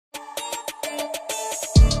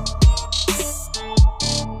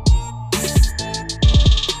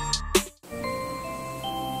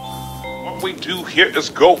we do here is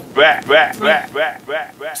go back. I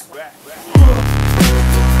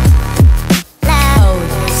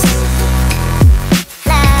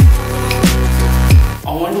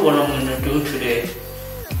wonder what I'm gonna do today.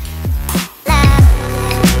 I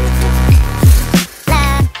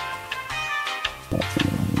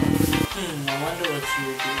wonder what she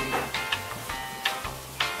will do.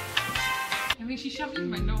 I think she shoved it in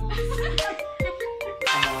my nose.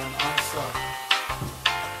 Come on, answer.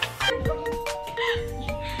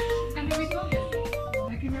 And then we told you.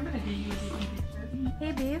 I can remember the day you were taking pictures.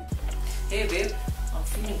 Hey babe. Hey babe, I'm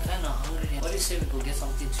feeling kinda hungry. What do you say we go get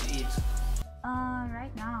something to eat?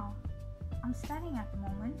 Right now. I'm studying at the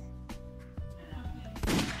moment.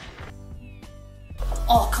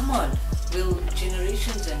 Oh, come on. Will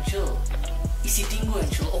Generations and Chill? Isi Tingo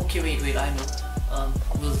and Chill? Okay, wait, I know.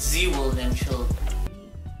 Will Z World and Chill?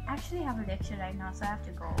 I actually have a lecture right now, so I have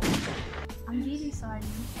to go. I'm really sorry.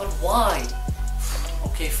 But why?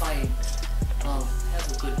 Okay, fine.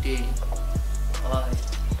 Have a good day. Bye.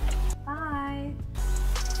 Bye.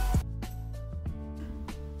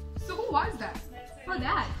 So who was that? Oh,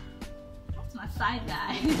 that. That's my side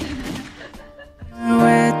guy.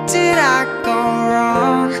 Where did I go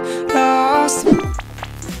wrong? Lost.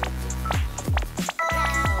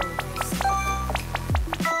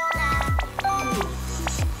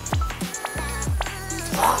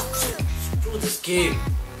 Screw this game.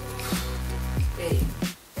 Hey,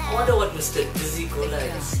 I wonder what Mr. Dizzy Cola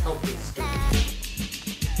is helping do.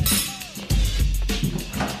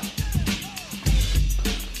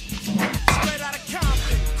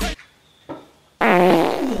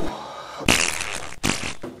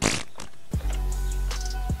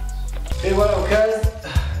 Hey, what up, cuz?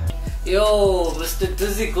 Yo, Mr.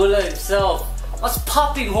 Dizzy Cola himself. What's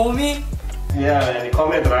popping, homie? Yeah, man, you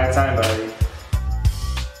called me at the right time, buddy.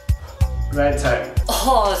 Right time.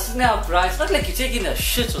 Oh, snap, right? It's not like you're taking a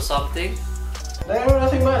shit or something. No,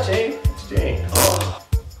 nothing much, eh? What you doing?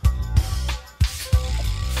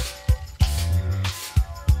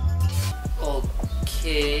 Oh.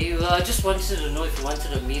 Okay, well, I just wanted to know if you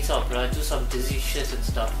wanted to meet up, right? Do some dizzy shit and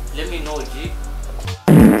stuff. Let me know, G.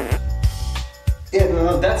 Yeah,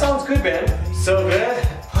 no, that sounds good, man. So good.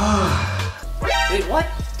 Wait, what?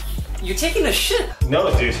 You taking a shit?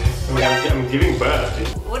 No, dude. I mean, I'm giving birth, dude.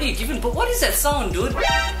 What are you giving? But what is that sound, dude?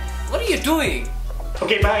 What are you doing?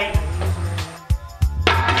 Okay, bye.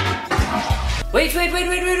 Wait.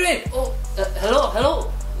 Oh,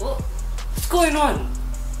 hello? What's going on?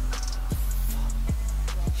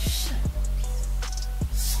 Shit.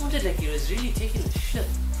 Sounded like he was really taking a shit.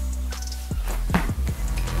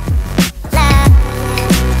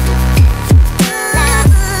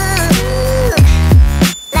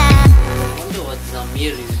 I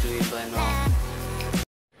is doing by now.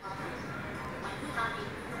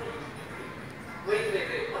 Wait,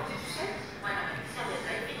 what did you say?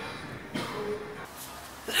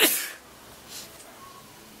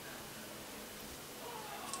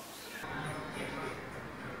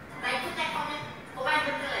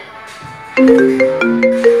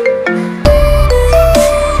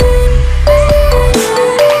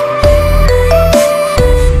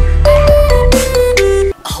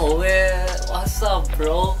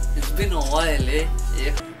 Bro, it's been a while, eh?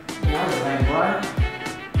 Yeah. How's my boy?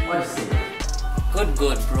 What's it?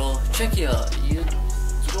 Good, bro. Check here. You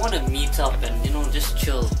don't want to meet up and just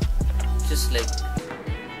chill, just like.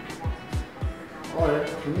 Oh,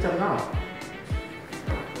 we meet up now.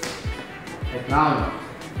 Like now.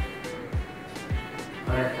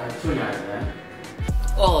 Alright, I'll soon then.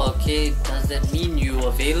 Oh, okay. Does that mean you're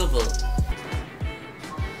available?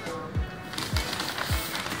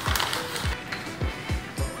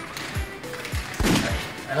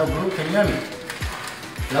 Hello bro, can you hear me?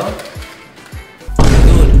 Hello?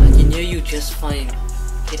 Dude, I can hear you just fine.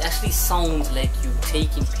 It actually sounds like you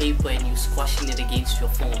taking paper and you squashing it against your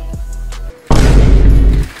phone.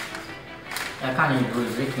 I can't even do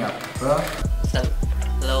it, wake me up, bro.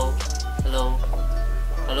 Hello,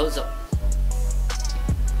 so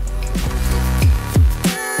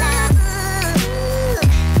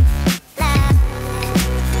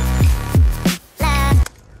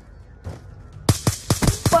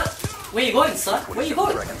where you going, son? Where you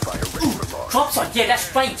going? Ooh, drop, son. Yeah,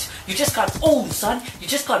 that's right. You just got old, son. You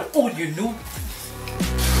just got old, you know.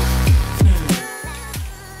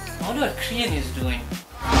 I wonder what Korean is doing.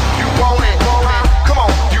 You want it, huh? Come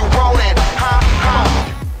on, you want it, huh?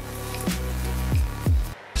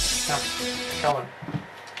 Come on.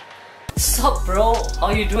 What's up, bro?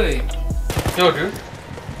 How you doing? Yo, dude.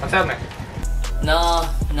 What's happening? Nah,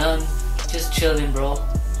 none. Just chilling, bro.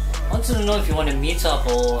 Wanted to know if you want to meet up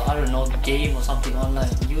or, I don't know, game or something online.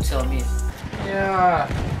 You tell me. Yeah.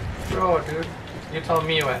 Bro, dude. You tell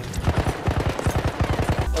me when.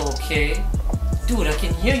 Okay. Dude, I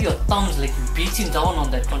can hear your thumbs like you're beating down on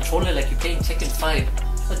that controller like you're playing Tekken 5.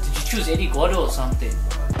 What, did you choose Eddie Gordo or something?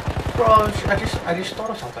 Bro, I just thought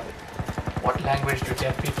of something. What language do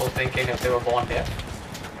deaf people think in if they were born deaf?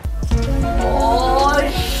 Oh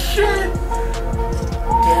shit!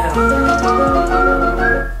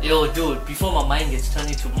 Damn. Yo dude, before my mind gets turned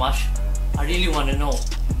into mush, I really want to know.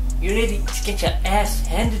 You ready to get your ass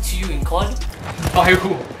handed to you in COD? By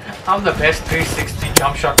who? I'm the best 360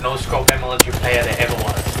 jump shot no scope MLG player there ever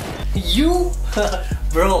was. You?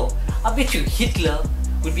 Bro, I bet you Hitler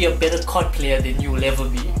would be a better COD player than you will ever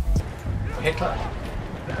be. Hitler?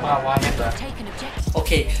 Why Hitler?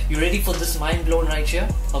 Okay, you ready for this mind blown right here?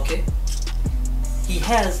 Okay. He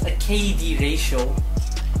has a KD ratio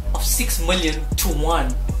of 6 million to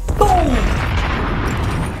 1. Boom!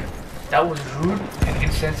 That was rude and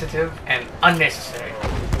insensitive and unnecessary.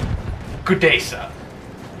 Good day, sir.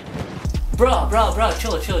 Bruh,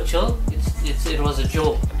 chill. It was a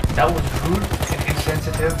joke. That was rude and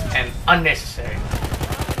insensitive and unnecessary.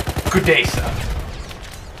 Good day, sir.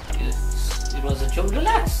 It was a joke.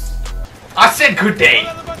 Relax. I said good day.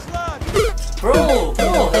 Bro,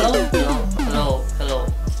 hello.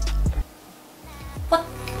 What?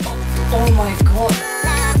 Oh my god.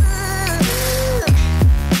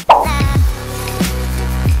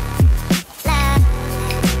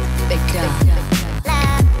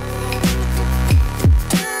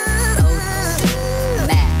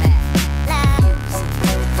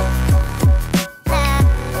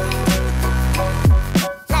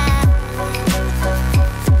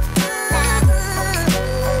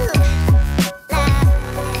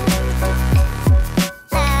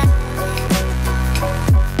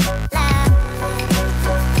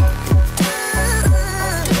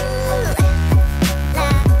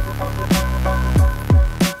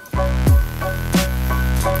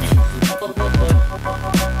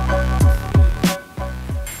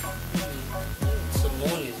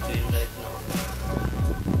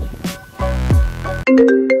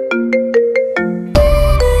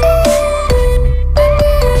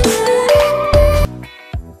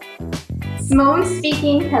 Simone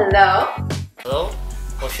speaking. Hello. Hello?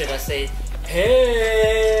 Or should I say,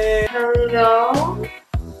 hey? Hello.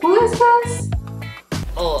 Who is this?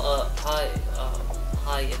 Oh, hi,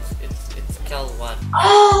 it's KEL1.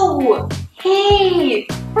 Oh, hey.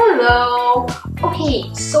 Hello.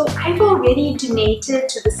 Okay, so I've already donated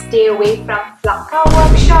to the Stay Away from Flakka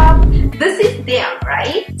workshop. This is them,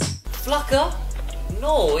 right? Flakka?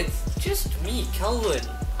 No, it's just me, KEL1.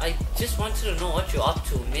 I just wanted to know what you're up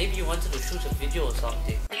to. Maybe you wanted to shoot a video or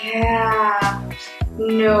something. Yeah.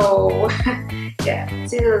 No. Yeah.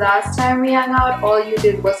 See, the last time we hung out, all you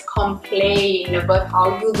did was complain about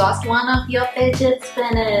how you lost one of your fidget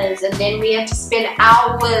spinners and then we had to spend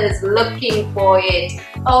hours looking for it.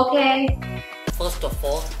 Okay? First of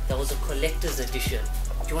all, that was a collector's edition.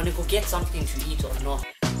 Do you want to go get something to eat or not?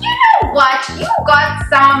 You know what? You got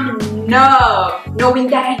some nerve knowing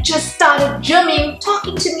that I just started gymming,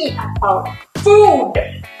 talking to me about food.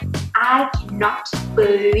 I cannot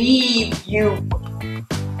believe you.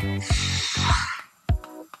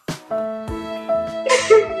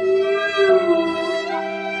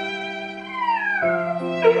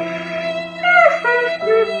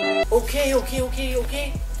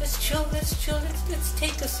 Okay. Let's chill. Let's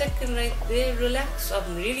take a second right there. Relax.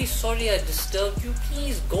 I'm really sorry I disturbed you.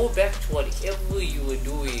 Please go back to whatever you were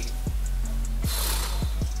doing.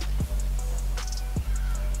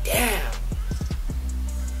 Damn.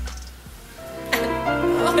 I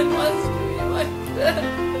must be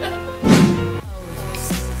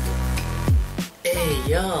Hey,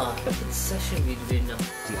 yeah. What session we doing now?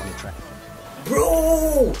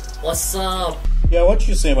 Bro! What's up? Yeah, what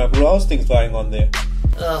you say, my bro? How's things going on there?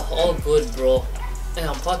 All good, bro. Hey,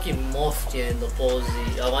 I'm fucking morphed here in the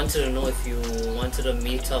posy. I wanted to know if you wanted to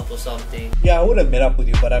meet up or something. Yeah, I would have met up with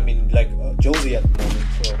you, but I mean, like, Josie at the moment,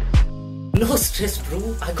 so... No stress,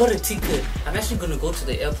 bro. I got a ticket. I'm actually gonna go to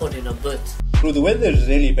the airport in a bit. Bro, the weather is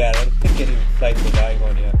really bad. I don't think any flights are going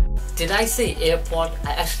on here. Did I say airport?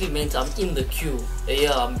 I actually meant I'm in the queue.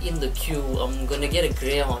 Yeah, I'm in the queue. I'm gonna get a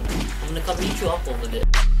Greyhound. I'm gonna come meet you up over there.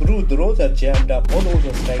 Bro, the roads are jammed up. All roads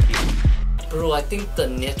are spiky. Bro, I think the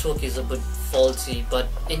network is a bit faulty. But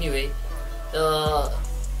anyway, that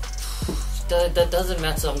doesn't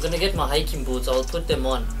matter. I'm gonna get my hiking boots. I'll put them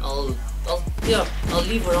on. I'll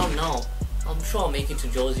leave around now. I'm sure I'll make it to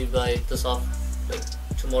Josie by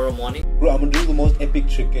tomorrow morning. Bro, I'm gonna do the most epic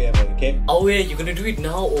trick ever, okay? Oh yeah, you're gonna do it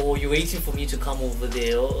now or you're waiting for me to come over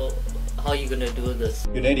there? Or how are you gonna do this?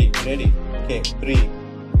 You ready? Okay, 3,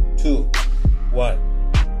 2, What?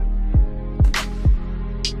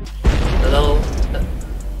 Hello?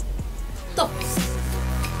 Stop!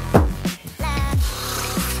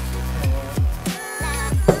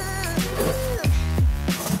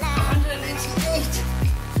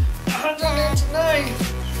 199!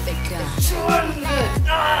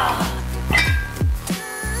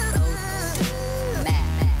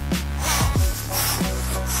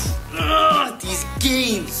 200! These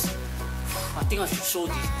games! I think I should show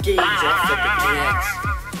these games off at the drags.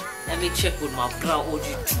 Let me check with my bro OG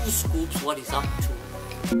 2 Scoops what he's up to.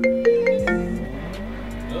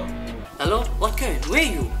 Hello? Hello? What kind? Where are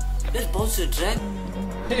you? Let's bounce the drag.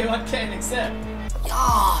 Hey, what can accept?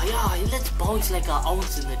 Yeah, let's bounce like an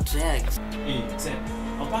ounce in the drags. Hey, accept.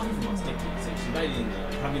 I'm parking for my stick. She's right in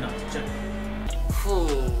probably not to check.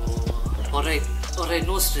 Oh, alright,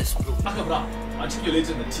 no stress, bro. Okay, bro. I'll check you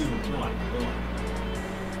later in the tea room. No one.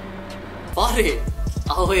 Alright.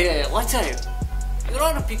 Oh yeah, what time? You don't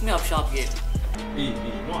want to pick me up sharp yet. Hey,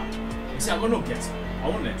 no one. You see, I got no gas. I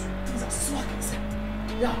won't let you. Things are so accept.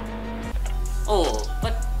 Yeah.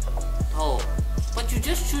 But you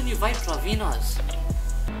just tuned your white Ravinas.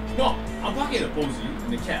 No, I'm parking at P.E.O.P.L.E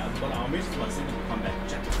in the cab, but I'm waiting for my sister to come back and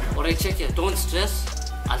check. Alright, check here. Don't stress.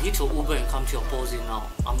 I'll hit your Uber and come to your P.E.O.P.L.E now.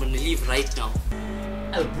 I'm gonna leave right now.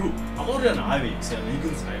 Bro, I'm already on the highway. It's a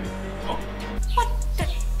Lincoln's highway. Come on.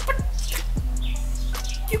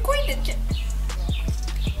 You're going to check.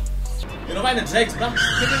 You know why the drags, bro? I'm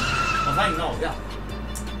flying now, yeah.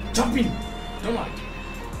 Jump in. Don't worry.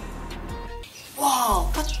 Wow,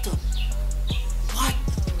 what the? What?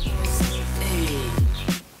 Hey.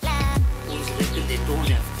 Those reckon they don't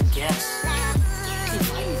have gas.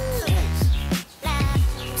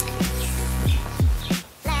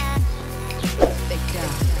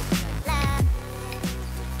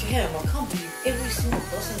 Damn, I can't believe every single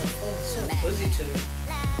person on the phone is so busy today.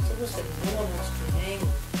 It's almost like no one wants to hang.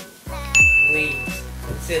 Wait,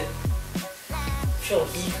 that's it. I'm sure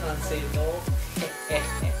he can't say no.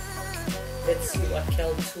 Let's see what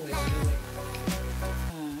KEL1 is doing.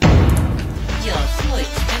 Yeah, so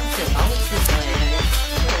expensive. How much is it?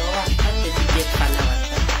 How did you get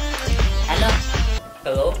Hello?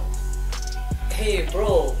 Hello? Hey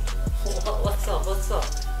bro. What's up?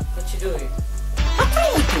 What you doing? What's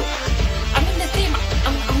wrong with you? I'm in the team.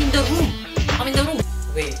 I'm in the room.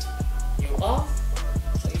 Wait, you are?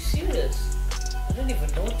 Are you serious? I don't even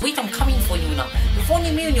know. Wait, I'm coming for you now. You're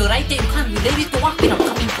phoning me when you're right there. You can't be ready to walk in. I'm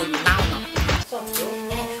coming for you now. What's up, bro?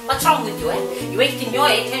 What's wrong with you, You're wasting your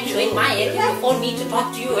attention in my area. You phone me to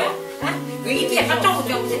talk to you, You idiot. What's wrong with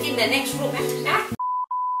you? I'm sitting in the next room,